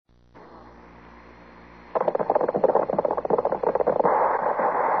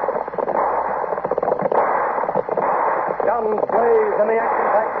in the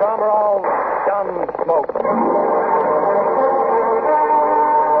action-packed drama of Gunsmoke.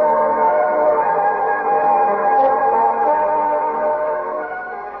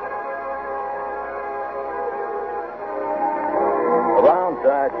 Around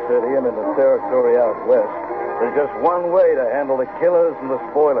Dodge City and in the territory out west, there's just one way to handle the killers and the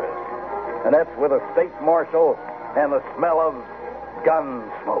spoilers. And that's with a state marshal and the smell of gun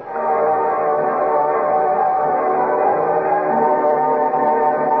smoke.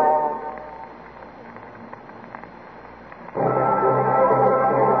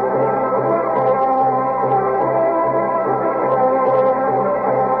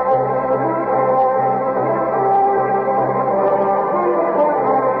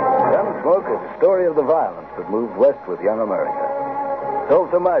 Gunsmoke is the story of the violence that moved west with young America.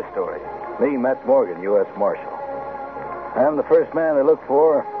 Told to my story. Me, Matt Morgan, U.S. Marshal. I'm the first man they look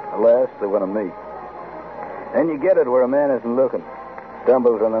for, the last they want to meet. And you get it where a man isn't looking.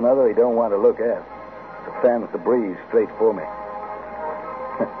 Stumbles on another he don't want to look at. So fans the breeze straight for me.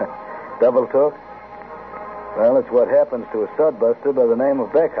 Double talk? Well, it's what happens to a sodbuster by the name of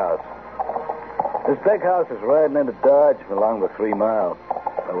Beckhouse. This Beckhouse is riding into Dodge from along the 3 Mile.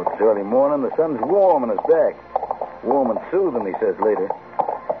 Oh, it's early morning. The sun's warm on his back. Warm and soothing, he says later.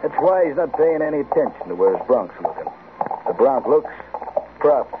 That's why he's not paying any attention to where his bronc's looking. The bronc looks,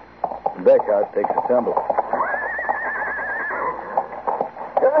 props, and Beckhouse takes a tumble.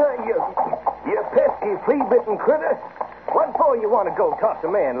 You pesky, flea-bitten critter. What for you want to go toss a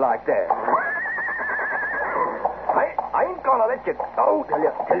man like that? I ain't gonna let you go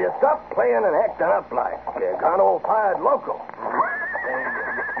till you stop playing and acting up like you're gone old-fired local.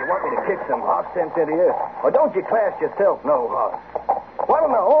 You want me to kick some horse sense into you? Or don't you class yourself no horse? What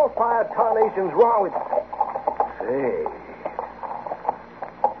in the all-fired tarnation's wrong with... Say...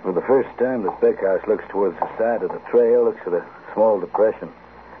 For the first time, this Beckhouse looks towards the side of the trail, looks at a small depression.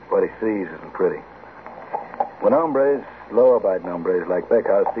 What he sees isn't pretty. When hombres, law-abiding hombres like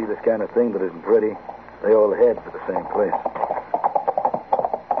Beckhouse see this kind of thing that isn't pretty, they all head for the same place.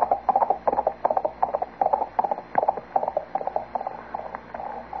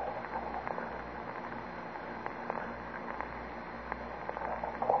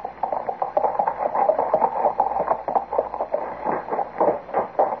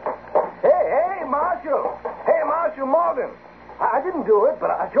 Morgan. I didn't do it,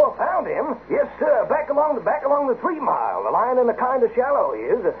 but I sure found him. Yes, sir. Back along the 3 Mile. Lying in a kind of shallow he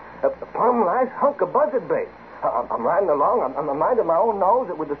is. A plumb nice hunk of buzzard bait. I'm riding along. I'm minding my own nose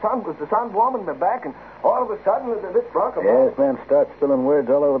with the sun warming my back, and all of a sudden this bronc... Yes, man, start spilling words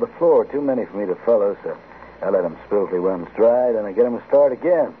all over the floor. Too many for me to follow, so I let him spill till he runs dry, then I get him to start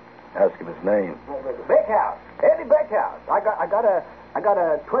again. Ask him his name. Beckhouse. Eddie Beckhouse. I got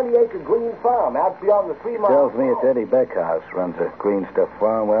a 20-acre green farm out beyond the 3 Mile. Tells me it's Eddie Beckhouse runs a green stuff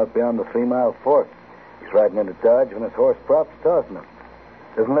farm out beyond the 3 Mile Fork. He's riding into Dodge when his horse props tossing him.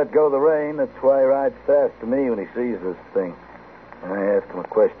 Doesn't let go of the rein. That's why he rides fast to me when he sees this thing. And I asked him a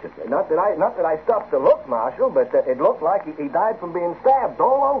question. Not that I stopped to look, Marshal, but it looked like he died from being stabbed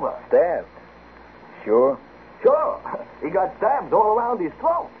all over. Stabbed? Sure? Sure. He got stabbed all around his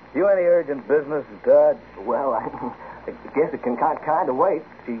throat. You any urgent business in Dodge? Well, I guess it can kind of wait.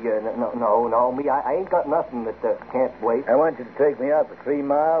 See, no, me, I ain't got nothing that can't wait. I want you to take me out the 3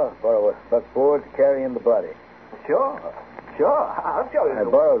 Mile, borrow a buckboard to carry in the body. Sure. I'll show you. I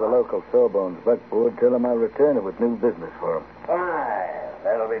borrow the local Sawbones buckboard, tell him I'll return it with new business for him. Fine.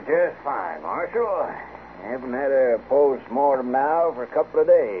 That'll be just fine, Marshal. Haven't had a post-mortem now for a couple of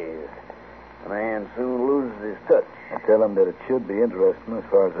days. The man soon loses his touch. I tell him that it should be interesting. As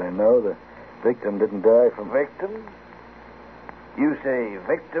far as I know, the victim didn't die from... Victim? You say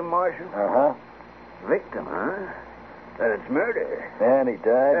victim, Marshal? Uh-huh. Victim, huh? Then it's murder. And he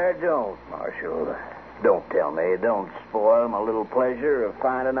died? Don't, Marshal. Don't tell me. Don't spoil my little pleasure of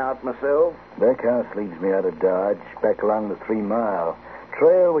finding out myself. Beckhouse leads me out of Dodge, back along the 3 Mile.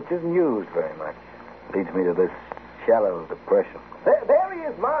 Trail which isn't used very much. Leads me to this shallow depression. There he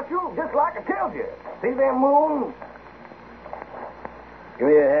is, Marshal, just like I told you. See them moons? Give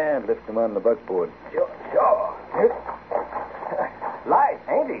me a hand. Lift him on the buckboard. Sure. Light,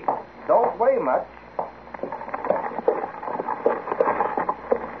 ain't he? Don't weigh much.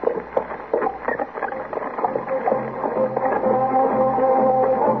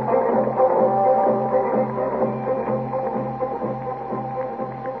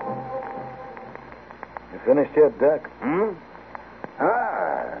 You finished yet, Doc?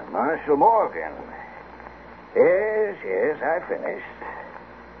 Marshal Morgan. Yes, I finished.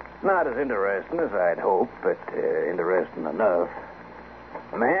 Not as interesting as I'd hoped, but interesting enough.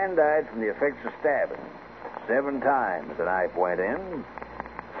 A man died from the effects of stabbing. 7 times the knife went in.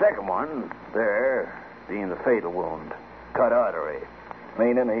 Second one, there, being the fatal wound. Cut artery.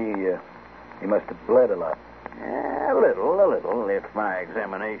 Meaning he must have bled a lot. A little, if my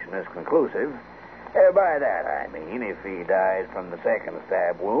examination is conclusive. By that, I mean, if he died from the second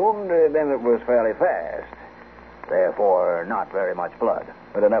stab wound, then it was fairly fast. Therefore, not very much blood.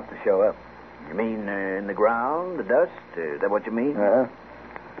 But enough to show up. You mean in the ground, the dust? Is that what you mean? Uh-huh.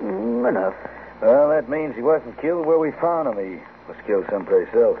 Enough. Well, that means he wasn't killed where we found him. He was killed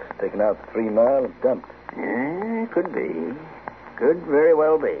someplace else. Taken out the 3 Mile and dumped. Could be. Could very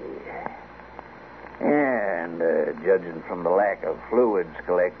well be. And judging from the lack of fluids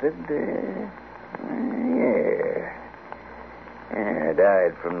collected,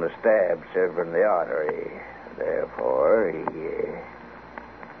 died from the stab severing the artery. Therefore,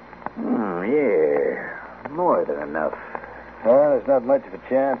 more than enough. Well, there's not much of a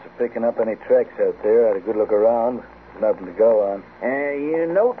chance of picking up any tracks out there. I had a good look around. There's nothing to go on. You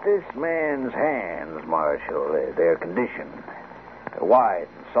note this man's hands, Marshal, their condition. They're white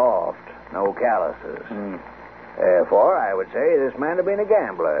and soft, no calluses. Therefore, I would say this man had been a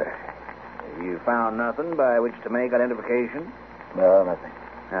gambler. You found nothing by which to make identification? No, nothing.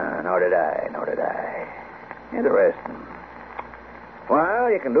 Nor did I. Interesting.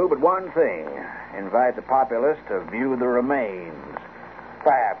 Well, you can do but one thing. Invite the populace to view the remains.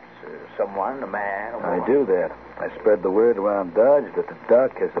 Perhaps someone, a man, a woman. I do that. I spread the word around Dodge that the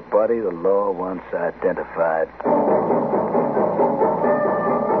Doc has a body the law wants identified.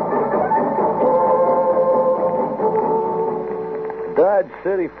 Dodge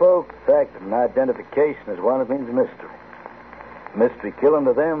City folk, the fact that an identification is wanted means mystery. Mystery killing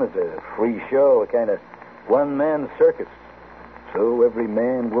to them is a free show, a kind of one-man circus. So every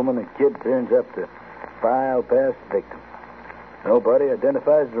man, woman, and kid turns up to file past the victim. Nobody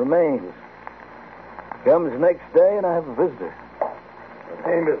identifies the remains. Comes the next day, and I have a visitor. His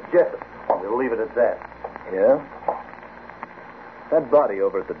name is Jessup. We'll leave it at that. Yeah? That body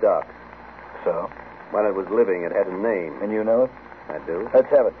over at the dock. So? While it was living, it had a name. And you know it? I do. Let's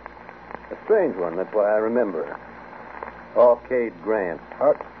have it. A strange one. That's why I remember. Arcade Grant.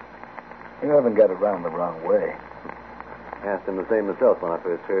 You haven't got it round the wrong way. Asked him the same myself when I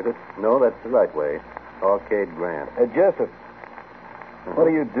first heard it. No, that's the right way. Arcade Grant. Jessup, what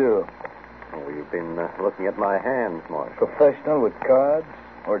do you do? Oh, you've been looking at my hands, Marshal. Professional with cards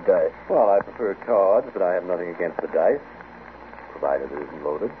or dice? Well, I prefer cards, but I have nothing against the dice, provided it isn't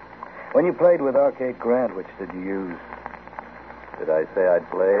loaded. When you played with Arcade Grant, which did you use? Did I say I'd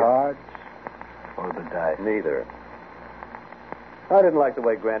play? Cards or the dice? Neither. I didn't like the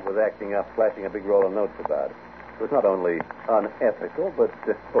way Grant was acting up, flashing a big roll of notes about it. It was not only unethical, but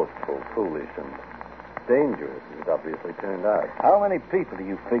boastful, foolish, and dangerous, as it obviously turned out. How many people do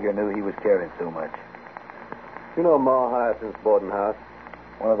you figure knew he was carrying so much? You know Ma Hyacinth's boarding house?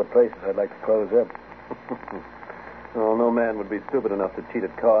 One of the places I'd like to close up. Oh, no man would be stupid enough to cheat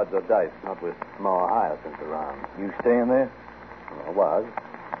at cards or dice, not with Ma Hyacinth around. You staying there? Well, I was.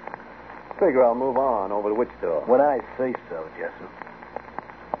 Figure I'll move on over to Wichita. When I say so, Jessup.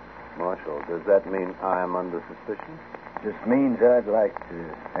 Marshal, does that mean I am under suspicion? Just means I'd like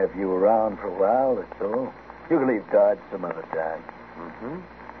to have you around for a while, that's all. You can leave Dodge some other time. Mm-hmm.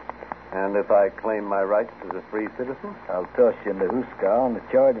 And if I claim my rights as a free citizen? I'll toss you into Huskow on the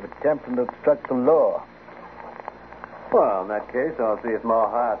charge of attempting to obstruct the law. Well, in that case, I'll see if Ma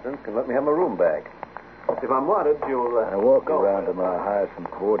Hyacinth can let me have my room back. If I'm wanted, you'll... I walk around to my Hyacinth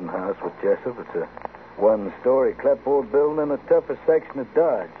boarding house with Jessup. It's a one-story clapboard building in the toughest section of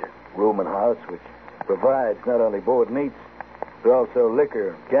Dodge. A rooming house which provides not only board and eats, but also liquor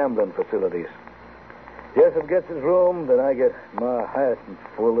and gambling facilities. Jessup gets his room, then I get my Hyacinth's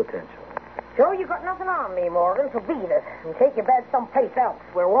full attention. Sure, you got nothing on me, Morgan, so beat it. And take your bed someplace else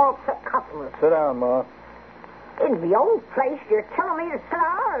where we won't accept customers. Sit down, Ma. In my own place? You're telling me to sit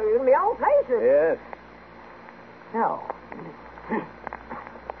down in my own place? Yes. No.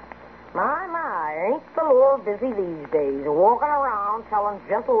 My, ain't the Lord busy these days, walking around telling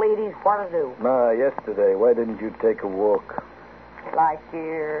gentle ladies what to do. Ma, yesterday, why didn't you take a walk? Like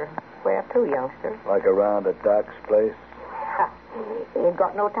you're where to, youngster? Like around at Doc's place? Ain't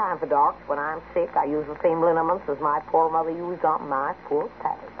got no time for docs. When I'm sick, I use the same liniments as my poor mother used on my poor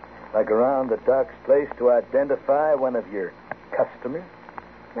Patty. Like around at Doc's place to identify one of your customers?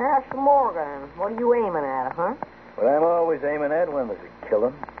 Master Morgan, what are you aiming at, huh? What I'm always aiming at when there's a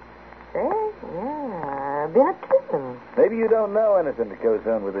killing. Say, yeah, I've been a killing. Maybe you don't know anything that goes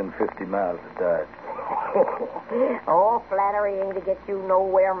on within 50 miles of Dodge. Oh, flattery ain't to get you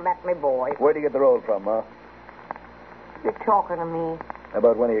nowhere, met me, boy. Where'd you get the roll from, Ma? You're talking to me.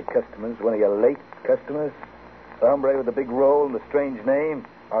 About one of your customers, one of your late customers? The hombre with the big roll and the strange name,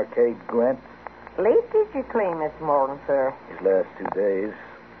 Arcade Grant. Late did you clean this morning, sir? His last 2 days.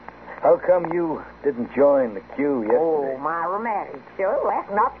 How come you didn't join the queue yesterday? Oh, my rheumatic, sir. That's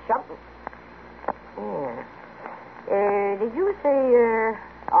not something. Yeah. Did you say,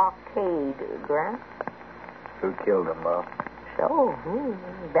 Arcade Grant? Who killed him, Ma? So,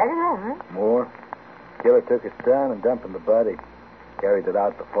 better than, huh? More. Killer took his time and dumping the body. Carried it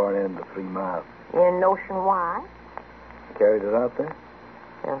out the far end of 3 miles. Any notion why? Carried it out there?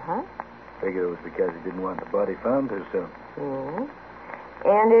 Uh-huh. Figured it was because he didn't want the body found too soon. Mm-hmm.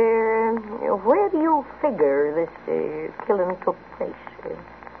 And, where do you figure this, killing took place?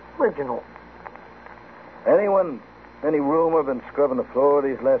 Original. Anyone, any rumor been scrubbing the floor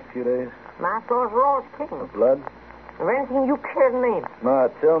these last few days? My floors were always clean. The blood? Or anything you care to name. Ma,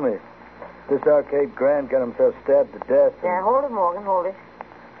 tell me. This Arcade Grant got himself stabbed to death. Yeah, hold it, Morgan, hold it.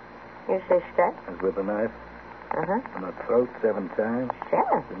 You say stab? With a knife? Uh-huh. In the throat 7 times? 7?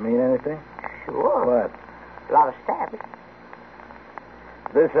 Does it mean anything? Sure. What? A lot of stabs.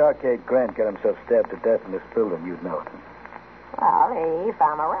 This Arcade Grant got himself stabbed to death in this building, you'd know it. Well, if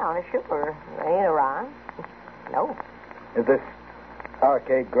I'm around, sure. I ain't around. No. If this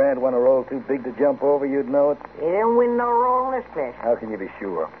Arcade Grant won a roll too big to jump over, you'd know it? He didn't win no roll in this place. How can you be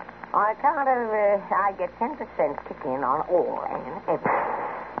sure? On account of, I get 10% kick in on all and everything.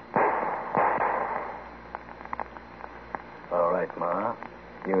 All right, Ma.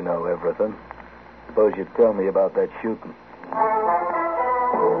 You know everything. Suppose you'd tell me about that shooting.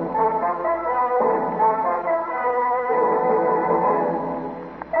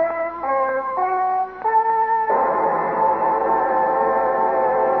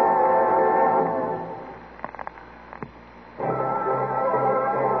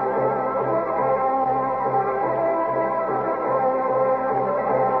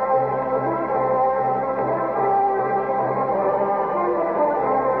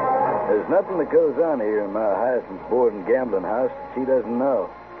 There's nothing that goes on here in Ma Hyacinth's board and gambling house that she doesn't know.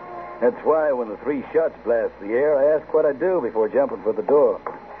 That's why when the 3 shots blast the air, I ask what I do before jumping for the door.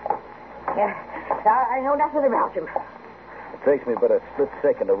 Yeah, I know nothing about him. It takes me but a split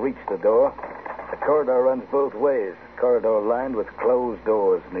second to reach the door. The corridor runs both ways. Corridor lined with closed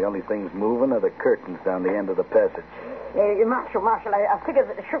doors, and the only things moving are the curtains down the end of the passage. Marshal, I figured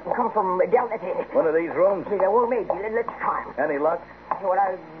that the shooting come from down at the... One of these rooms? Yeah, well, maybe. Let's try him. Any luck? Well,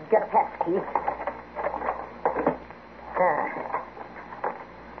 I'll get a pass key.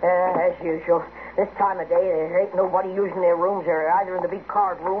 As usual. This time of day, there ain't nobody using their rooms. They're either in the big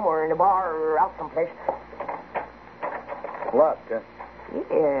card room or in the bar or out someplace. Locked, huh?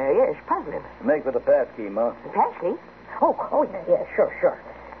 Yeah, it's puzzling. Make for the pass key, Ma. The pass key? Oh, yeah, sure.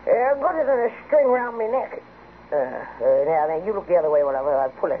 Got it in a string around my neck. Now, then, you look the other way while I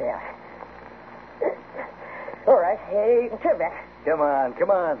pull it out. All right, you can turn back. Come on.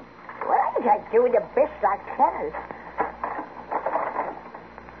 Well, I'm doing the best I can.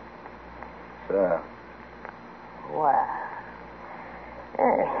 So, Well,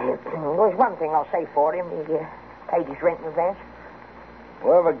 there's one thing I'll say for him. He paid his rent in advance.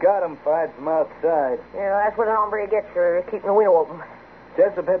 whoever got him fired from outside. Yeah, that's what an hombre gets for keeping the window open.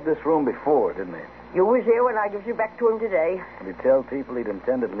 Jessup had this room before, didn't he? You was here when I gives you back to him today. Did he tell people he'd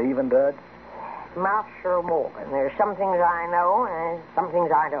intended leaving Dodge? Marshal Morgan. There's some things I know and some things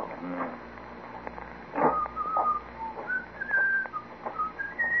I don't.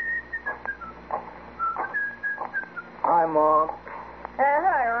 Hi, Ma.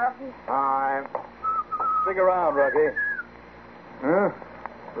 Hi, Rocky. Hi. Stick around, Rocky. Huh?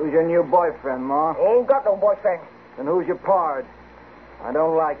 Who's your new boyfriend, Ma? Ain't got no boyfriend. And who's your pard? I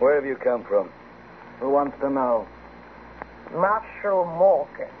don't like Where have you come from? Who wants to know? Marshal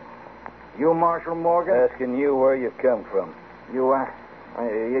Morgan. You, Marshal Morgan? Asking you where you've come from. You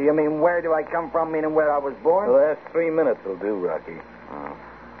mean where do I come from, meaning where I was born? The last 3 minutes will do, Rocky.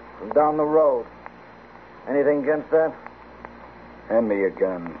 From down the road. Anything against that? Hand me your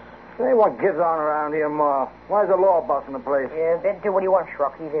guns. Say, what gives on around here, Ma? Why's the law busting the place? Yeah, then do what he wants,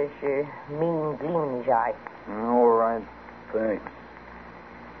 Rocky. There's mean gleam in his eye. All right. Thanks.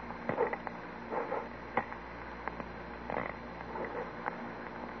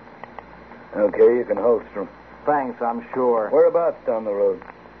 Okay, you can holster him. Thanks, I'm sure. Whereabouts down the road?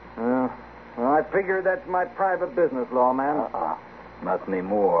 Well, I figure that's my private business, lawman. Not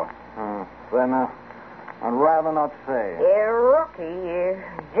anymore. Then, I'd rather not say. Rocky,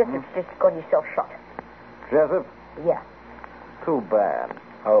 Jessup's just got himself shot. Jessup? Yeah. Too bad.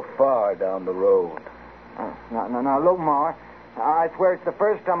 How far down the road? Now, look, Ma, I swear it's the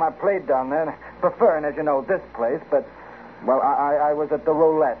first time I played down there. Preferring, as you know, this place, but, well, I was at the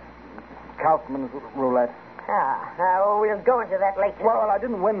roulette. Kaufman's roulette. We'll go into that later. Well, I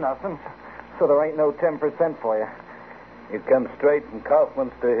didn't win nothing, so there ain't no 10% for you. You come straight from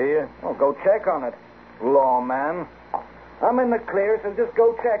Kaufman's to here? Well, go check on it, lawman. I'm in the clear, so just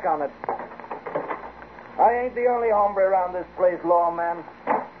go check on it. I ain't the only hombre around this place, lawman.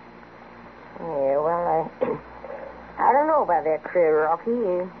 Yeah, well, I don't know about that, Rocky.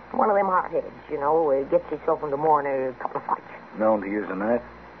 One of them hotheads, gets himself into more than a couple of fights. Known to use a knife?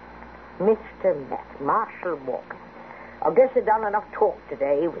 Mr. Marshal Morgan. I guess I've done enough talk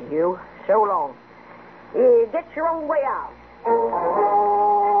today with you. So long. Get your own way out.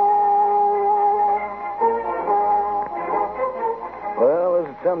 Well, as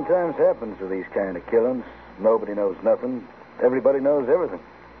it sometimes happens with these kind of killings, nobody knows nothing. Everybody knows everything.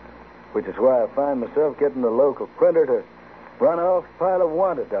 Which is why I find myself getting the local printer to run off a pile of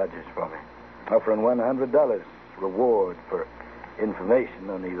wanted dodgers for me, offering $100 reward for information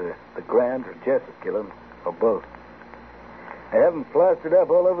on either the Grant or Jessup killing, or both. I have them plastered up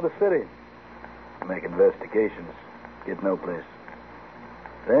all over the city. Make investigations, get no place.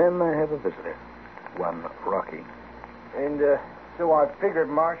 Then I have a visitor, one Rocky. And so I figured,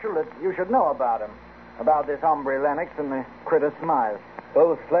 Marshal, that you should know about him. About this hombre Lennox and the critter Smythe.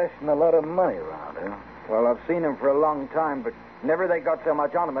 Both flashing a lot of money around, huh? Well, I've seen him for a long time, but never they got so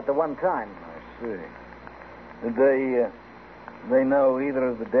much on him at the one time. I see. Did they know either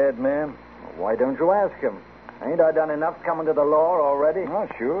of the dead men? Well, why don't you ask him? Ain't I done enough coming to the law already? Oh,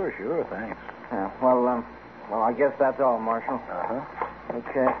 sure, thanks. Yeah, well, I guess that's all, Marshal. Uh-huh.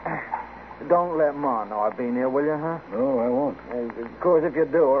 Okay. Don't let Ma know I've been here, will you, huh? No, I won't. Of course, if you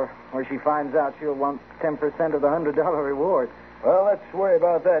do, or she finds out, she'll want 10% of the $100 reward. Well, let's worry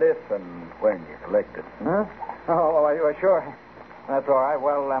about that if and when you collect it. Huh? Oh, sure. That's all right.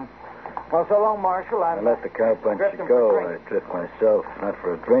 Well, so long, Marshal. I let the cowpuncher go. I drift myself, not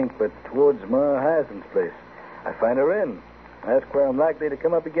for a drink, but towards Ma Hazen's place. I find her in. Ask where I'm likely to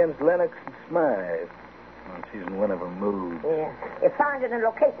come up against Lennox and Smythe. Well, she's in one of her moods. Yeah. Finding and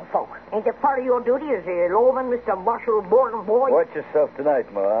locating folk. Ain't that part of your duty as a lawman, Mr. Marshal Borden boy? Watch yourself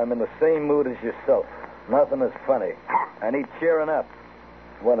tonight, Ma. I'm in the same mood as yourself. Nothing is funny. I need cheering up.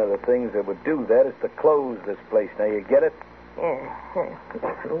 One of the things that would do that is to close this place. Now, you get it? Yeah.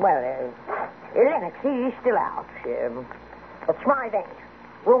 Well, Lennox, he's still out. But Smythe ain't.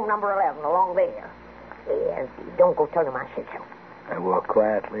 Room number 11, along there. Don't go tell him I said so. I walk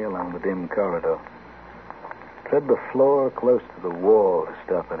quietly along the dim corridor. Tread the floor close to the wall to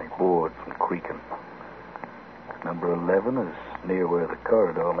stop any boards from creaking. Number 11 is near where the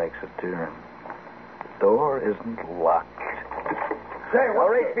corridor makes a turn. The door isn't locked. Say, Now,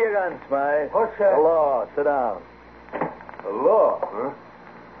 reach for your gun, Smythe. What's that? The law. Sit down. The law, huh?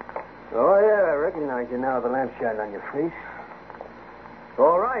 Oh, yeah, I recognize you now, the lamp shining on your face.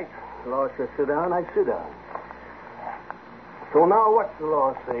 All right. The law says sit down, I sit down. So now what's the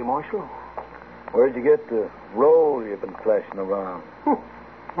law say, Marshal? Where'd you get the roll you've been flashing around?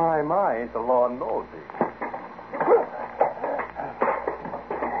 My, ain't the law nosy.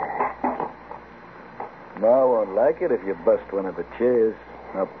 Ma won't like it if you bust one of the chairs.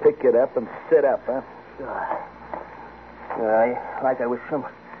 Now pick it up and sit up, huh? Like I was some...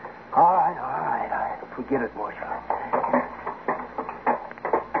 All right. Forget it, Marshal.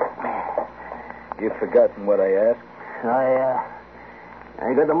 You've forgotten what I asked?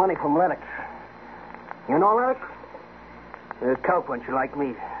 I got the money from Lennox. You know Lennox? A cowpuncher like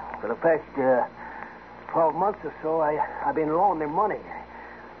me. For the past 12 months or so, I've been loaning him money.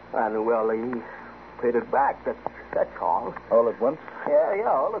 And, well, he paid it back. That's all. All at once? Yeah,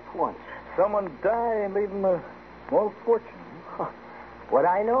 all at once. Someone die and leave him a small fortune. What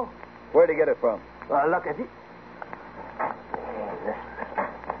I know? Where'd he get it from? Look at it.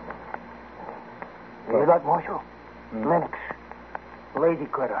 You got Marshal? Lennox. Lazy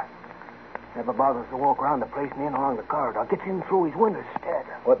critter. Never bothers to walk around the place and in along the corridor. Gets in through his windows instead.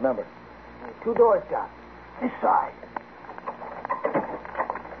 What number? 2 doors down. This side.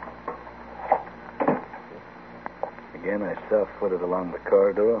 Again, I soft-footed along the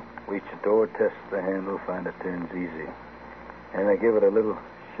corridor, reach a door, test the handle, find it turns easy. And I give it a little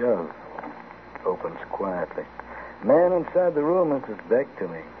shove. Opens quietly. Man inside the room has his back to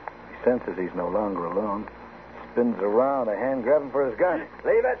me. He senses he's no longer alone. Spins around, a hand grabbing for his gun.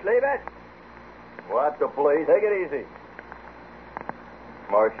 Leave it. What the police? Take it easy.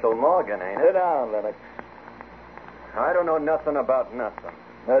 Marshal Morgan, ain't Sit it? down, Lennox. I don't know nothing about nothing.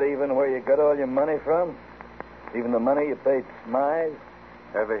 Not even where you got all your money from? Even the money you paid Smythe?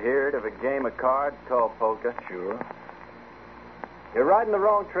 Ever heard of a game of cards called poker? Sure. You're riding the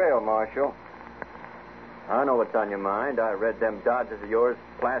wrong trail, Marshal. I know what's on your mind. I read them dodges of yours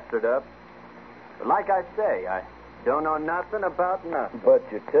plastered up. Like I say, I don't know nothing about nothing. But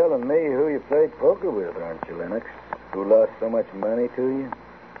you're telling me who you played poker with, aren't you, Lennox? Who lost so much money to you?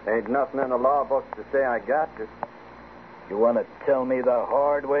 Ain't nothing in the law books to say I got to. You want to tell me the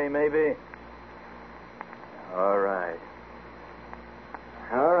hard way, maybe? All right.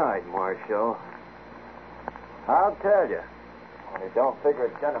 All right, Marshal. I'll tell you. Only don't figure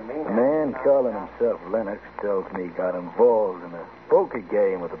it's gonna mean A man calling himself Lennox tells me he got involved in a poker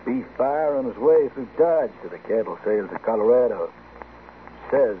game with a beef buyer on his way through Dodge to the cattle sales of Colorado.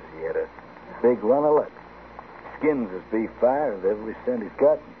 Says he had a big run of luck. Skins his beef buyer with every cent he's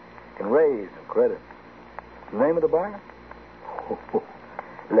got and can raise and credit. The name of the buyer?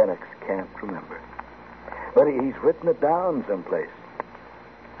 Lennox can't remember. But he's written it down someplace.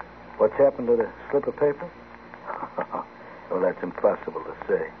 What's happened to the slip of paper? Well, that's impossible to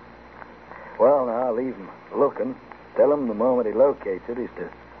say. Well, now, I'll leave him looking. Tell him the moment he locates it, he's to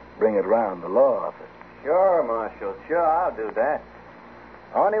bring it round the law office. Sure, Marshal. Sure, I'll do that.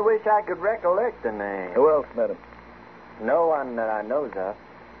 Only wish I could recollect the name. Who else met him? No one that I knows of.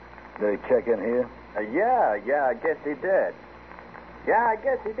 Did he check in here? Yeah, I guess he did. Yeah, I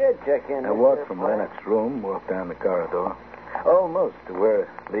guess he did check in. I walked from Lennox's room, walked down the corridor, almost to where it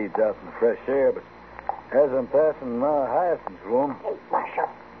leads out in the fresh air, but as I'm passing Hyacinth's room... Hey, Marshal.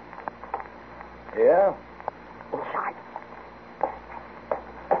 Yeah? Inside.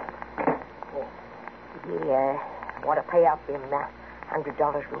 You want to pay out them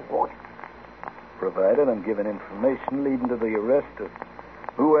 $100 reward? Provided I'm given information leading to the arrest of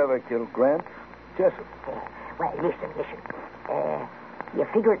whoever killed Grant Jessup. Well, listen. You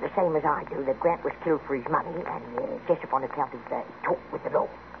figure it the same as I do, that Grant was killed for his money, and Jessup on account of talk with the law.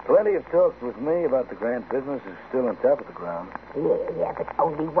 Plenty of talk with me about the Grant business is still on top of the ground. Yeah, but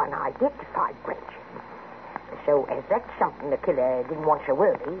only one identified branch. So, as that's something the killer didn't want so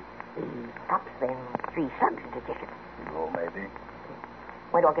early, he pops them 3 slugs into Jessup. Oh, maybe.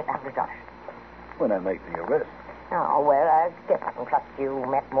 Where do I get the $100? When I make the arrest. Oh, well, I guess I can trust you,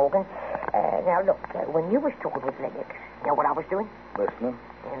 Matt Morgan. Now, look, when you was talking with Lennox, you know what I was doing? Listening.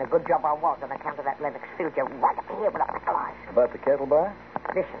 And a good job I was on account of that Lennox filled you right up here with a pack of lies. About the cattle buyer?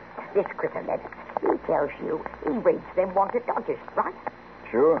 Listen, this critter Lennox, he tells you he reads them wanted dodgers, right?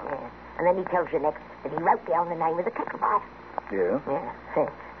 Sure. Yeah. And then he tells you next that he wrote down the name of the cattle buyer. Yeah? Yeah. Well,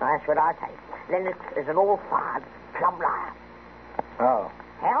 that's what I take. Lennox is an all-fired plum liar. How?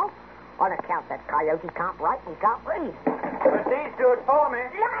 Hell, on account that coyote can't write and can't read. But these do it for me.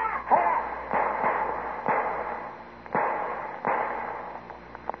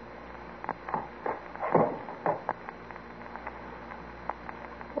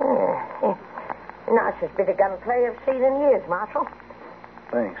 Nicest bit of gunplay I've seen in years, Marshal.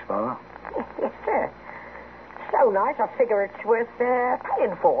 Thanks, Pa. Yes, sir. So nice, I figure it's worth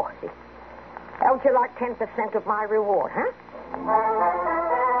paying for. How would you like 10% of my reward, huh?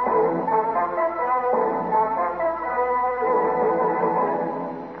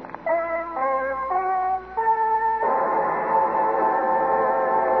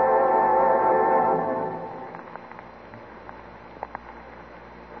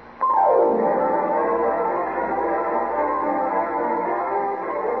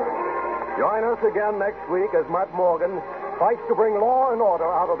 Join us again next week as Matt Morgan fights to bring law and order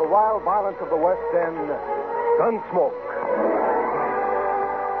out of the wild violence of the West End. Gunsmoke.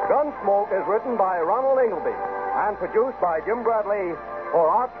 Gunsmoke is written by Ronald Ingleby and produced by Jim Bradley for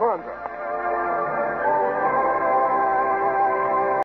Art Furniture.